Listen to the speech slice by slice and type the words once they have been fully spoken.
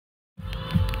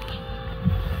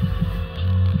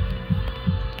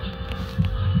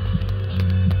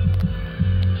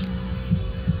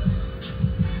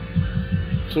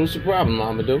So what's the problem,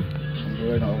 Amadou?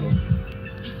 Right now, hold on.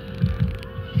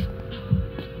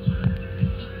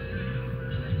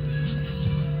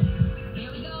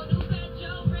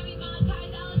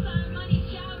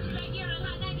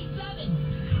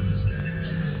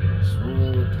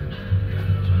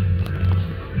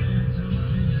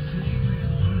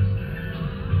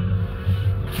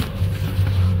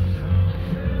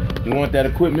 You want that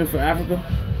equipment for Africa?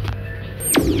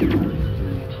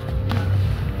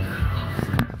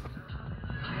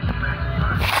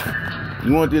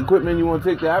 You want the equipment you want to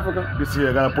take to Africa? This here,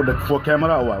 I gotta put the 4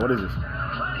 camera or what? What is this?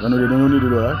 I know they don't need to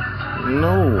do that.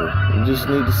 No, you just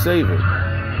need to save it.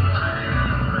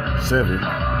 Save it.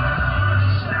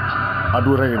 I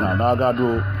do it right now. Now I gotta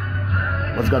do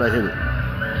what's gotta hit it.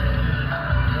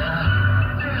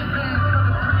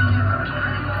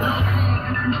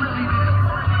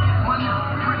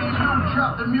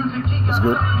 That's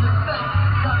good. I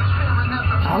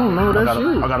don't know, that's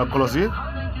you. I got a color, see it?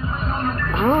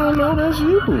 I don't know, that's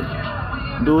you.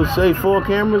 Do it say 4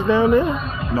 cameras down there?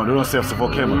 No, they don't say 4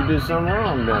 cameras. You did something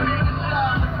wrong then.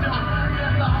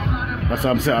 That's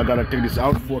what I'm saying. I gotta take this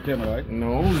out 4 camera, right?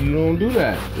 No, you don't do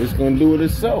that. It's gonna do it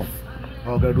itself.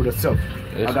 I gotta do it itself.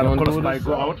 I gotta color like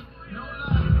go out.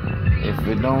 If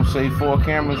it don't say 4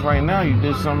 cameras right now, you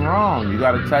did something wrong. You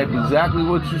gotta type exactly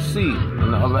what you see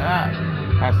in the other app.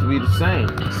 Has to be the same.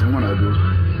 Same one I do.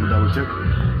 You double check.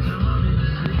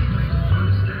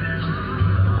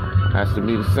 Has to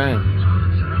be the same.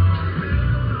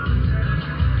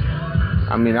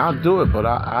 I mean, I'll do it, but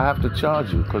I have to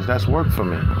charge you because that's work for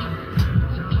me.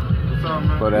 What's up,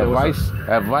 man? But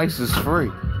advice is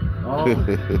free. Oh. You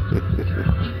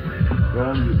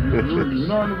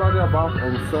know anybody about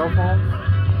cell phones?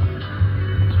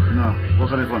 No. What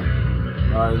kind of phone?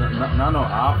 Not no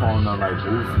iPhone, not like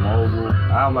Boost Mobile. I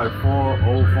have like 4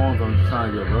 old phones I'm just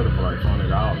trying to get rid of for like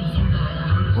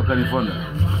 $20. What kind of phone?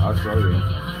 I'll show you.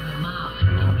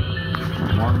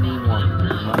 One.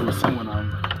 The same one.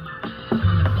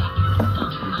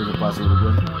 You take the password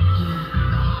again.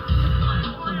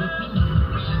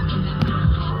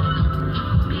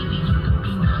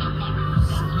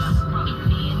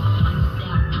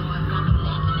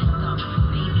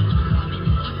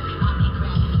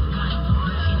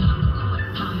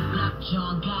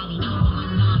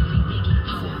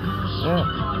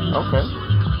 Yeah, okay.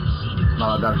 Now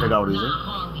I gotta take out this, eh?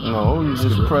 No, you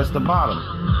just press the bottom.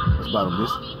 What's bottom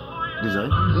this? This, eh?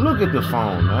 Look at the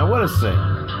phone, man. What it say?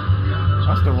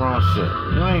 That's the wrong shit.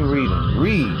 You ain't reading.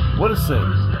 Read. What it say?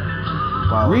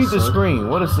 Read the screen.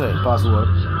 What it say? Password.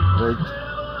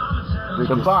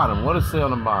 The bottom. What it say on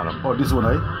the bottom? Oh, this one,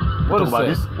 eh? What it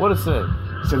say? What it say?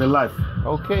 Send it live.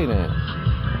 Okay then.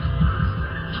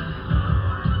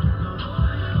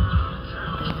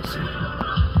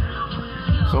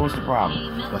 So what's the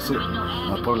problem? That's it.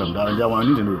 No problem. That's what I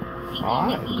need to do.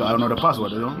 Alright. Because I don't know the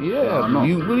password, you know? Yeah. What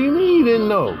do you mean you didn't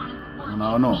know?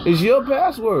 No, no. It's your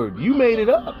password. You made it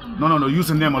up. No,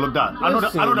 username, I look that. I know the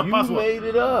password. You made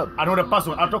it up. I know the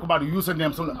password. I talk about the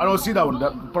username, so I don't see that one.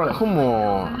 That problem. Come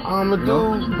on.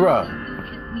 Amadou. Bruh.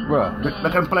 They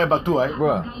can play back too, right?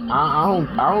 Bruh.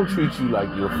 I don't treat you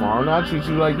like your phone. I treat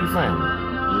you like your family.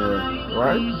 Yeah.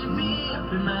 Right? Mm-hmm.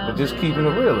 But just keeping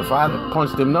it real. If I had to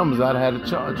punch them numbers, I'd have had to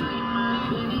charge you.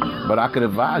 But I could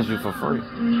advise you for free.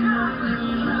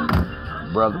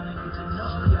 Brother.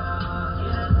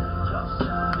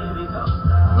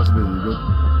 That's really good.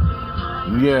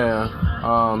 Yeah.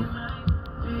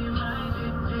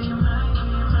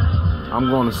 I'm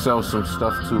going to sell some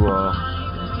stuff to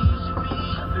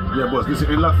yeah, boss. This is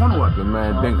like fun one. The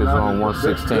man Dinker's on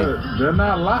 116. They're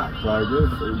not locked. Like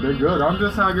they're good. I'm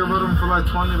just trying to get rid of them for like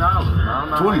 $20.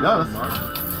 $20?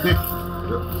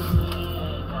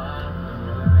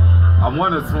 I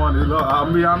wanted 20. Look,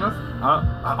 I'll be honest.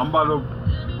 I'm about to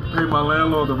pay my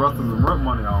landlord the rest of the rent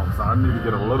money off, so I need to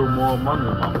get a little more money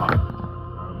in my pocket.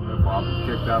 If I'll be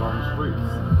kicked out on the streets.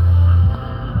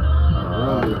 I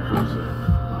really appreciate it.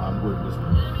 I'm good with this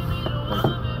one.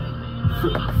 Thank you.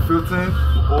 15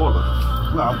 order.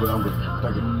 No, I'm good.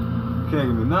 Thank you. Can't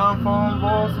give me none phone,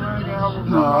 boss, man. Can't help me.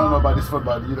 No, I don't know about this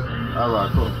football either.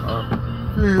 Alright, cool.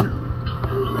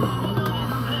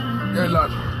 Yeah,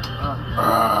 look.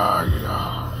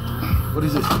 Yeah. What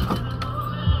is this?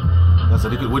 That's a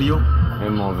liquid video?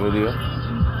 Him on video.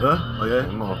 Huh? Oh, yeah?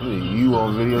 Him on video. You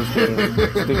on video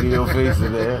sticking your face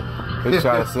in there. They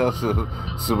try to sell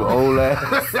some old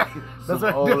ass. Some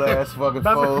old ass fucking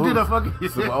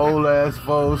phones. Some old ass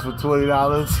phones for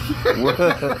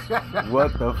 $20.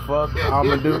 What the fuck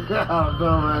Amadou? I don't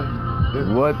know,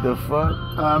 man. What the fuck?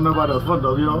 I don't know about the fuck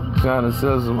though, you know? Trying to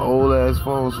sell some old ass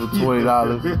phones for $20.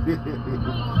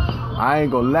 I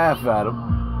ain't gonna laugh at them.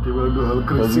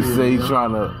 Because he say he's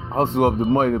trying to hustle up the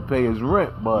money to pay his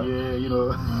rent, but yeah, you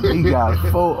know. he got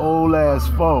 4 old ass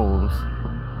phones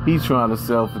he's trying to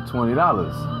sell for $20.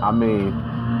 I mean,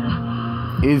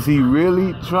 is he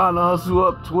really trying to hustle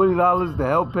up $20 to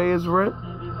help pay his rent?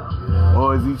 Yeah.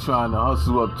 Or is he trying to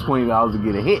hustle up $20 to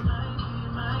get a hit?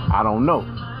 I don't know.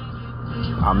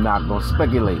 I'm not going to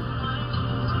speculate.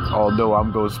 Although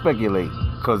I'm going to speculate,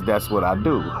 because that's what I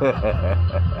do.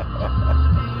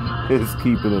 It's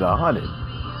keeping it 100.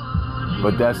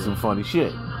 But that's some funny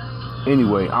shit.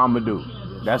 Anyway, Amadou,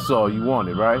 that's all you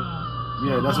wanted, right?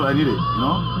 Yeah, that's what I needed, you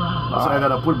know? That's why I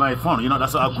gotta put my phone, you know?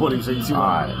 That's what I call it. So you see what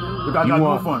I got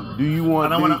no phone. Do you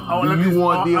want I want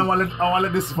to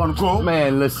let this phone go.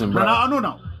 Man, listen, bro. I know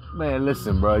now. Man,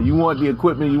 listen, bro. You want the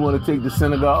equipment you want to take to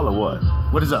Senegal or what?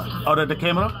 What is that? Oh, the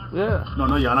camera? Yeah.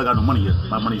 No, yeah, I don't got no money yet.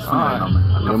 My money is funny right now,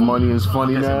 man. Your money is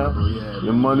funny now?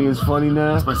 Your money is funny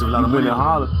now? Expensive, a lot of money.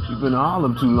 You've been in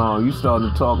Harlem too long. You starting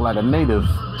to talk like a native.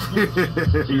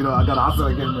 You know, I got to hustle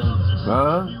again, man.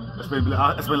 Huh? I spent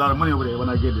a lot of money over there when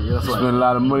I get there. Yeah, that's you right. Spent a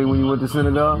lot of money when you went to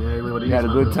Senegal? Yeah, you had a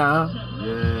good time?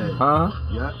 Yeah. Huh?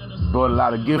 Yeah. Brought a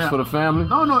lot of gifts for the family?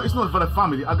 No, it's not for the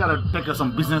family. I gotta take care of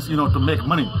some business, you know, to make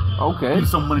money. Okay. Need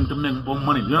some money to make more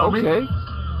money. You know what I mean? Okay.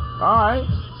 All right.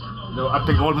 You know, I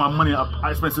take all my money,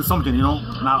 I spend something, you know.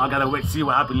 Now I gotta wait, see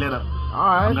what happens later. All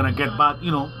right. I'm gonna get back,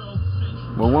 you know.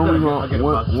 But when we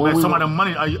gonna some of the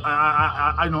money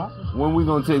I know. When we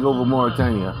gonna take over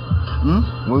Mauritania? Hmm?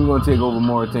 When we gonna take over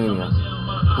Mauritania?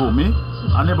 Who, me?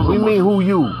 I never go. We mean who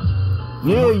you?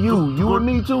 Yeah, you and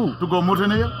me too. To go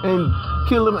Mauritania? And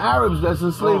kill them Arabs that's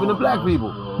enslaving the black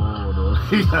people. No.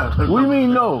 What do you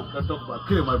mean no? Don't talk about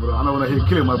killing my brother. I don't want to hear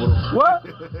killing my brother. What?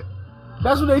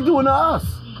 That's what they doing to us.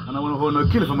 And I want to hold no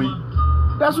killing for me.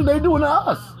 That's what they doing to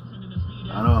us.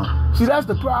 I know. See, that's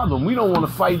the problem. We don't want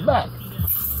to fight back.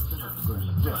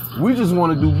 We just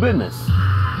want to do business.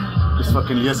 It's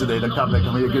fucking yesterday. The cop like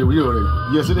come here get with you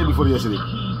already. Yesterday before yesterday.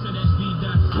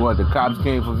 What, the cops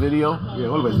came for video? Yeah,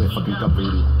 always they fucking cop for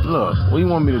video. Look, what do you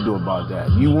want me to do about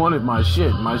that? You wanted my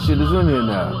shit. My shit is in here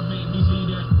now.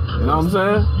 You know what I'm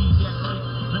saying?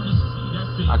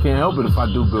 I can't help it if I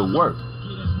do good work.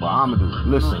 But I'ma do.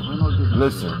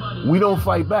 Listen. We don't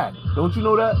fight back. Don't you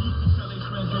know that?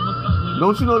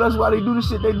 Don't you know that's why they do the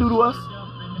shit they do to us?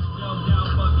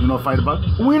 You don't fight back?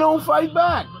 We don't fight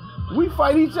back. We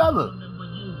fight each other.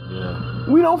 Yeah.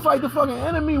 We don't fight the fucking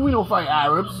enemy. We don't fight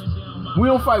Arabs. We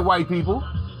don't fight white people.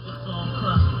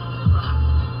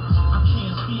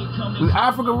 In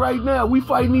Africa right now, we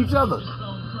fighting each other.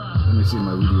 Let me see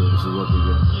my video. This is what we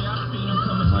get.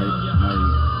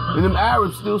 And them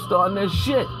Arabs still starting that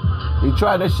shit. They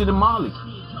tried that shit in Mali.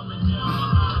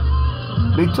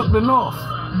 They took the North.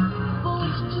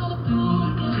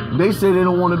 They say they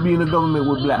don't want to be in the government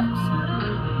with blacks.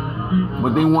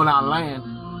 But they want our land.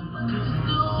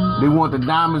 They want the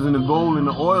diamonds and the gold and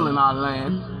the oil in our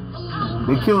land.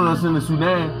 They killing us in the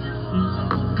Sudan.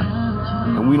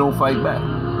 And we don't fight back.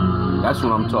 That's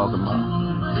what I'm talking about.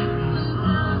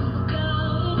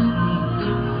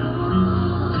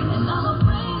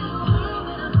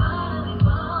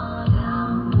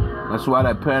 That's why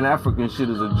that Pan-African shit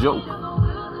is a joke.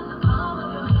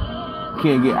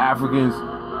 Can't get Africans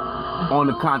on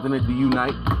the continent to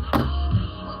unite.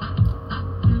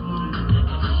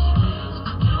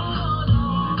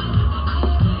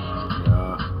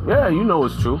 Yeah, you know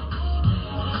it's true.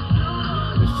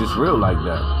 It's just real like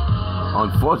that.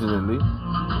 Unfortunately.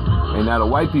 And now the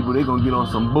white people, they gonna get on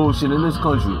some bullshit in this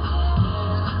country.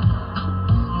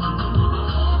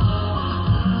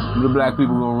 The black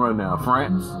people gonna run now?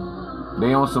 France?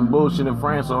 They on some bullshit in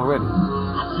France already.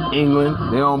 England,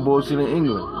 they on bullshit in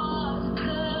England.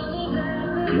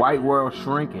 White world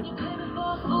shrinking.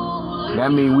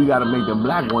 That means we gotta make the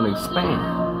black one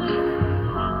expand.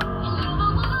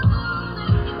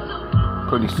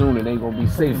 Pretty soon it ain't gonna be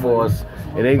safe for us.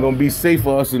 It ain't gonna be safe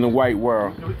for us in the white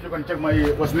world. You can check my,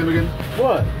 what's the name again?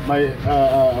 What? My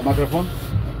microphone.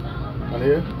 Right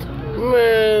here.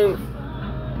 Man.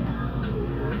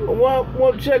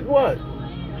 What? Check what?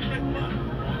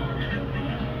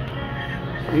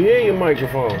 Yeah, your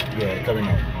microphone. Yeah, it's coming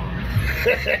out.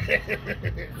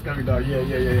 It's coming out. Yeah.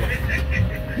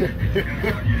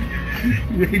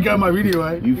 You got my video,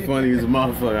 right? You funny as a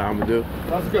motherfucker, Amadou.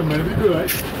 That's good, man. Be good, right?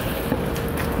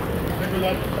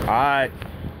 Alright.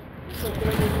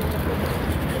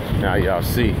 Now y'all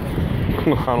see.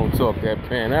 I don't talk that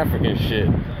Pan-African shit.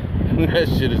 That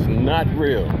shit is not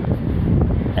real.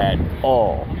 At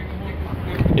all.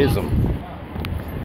 Ism.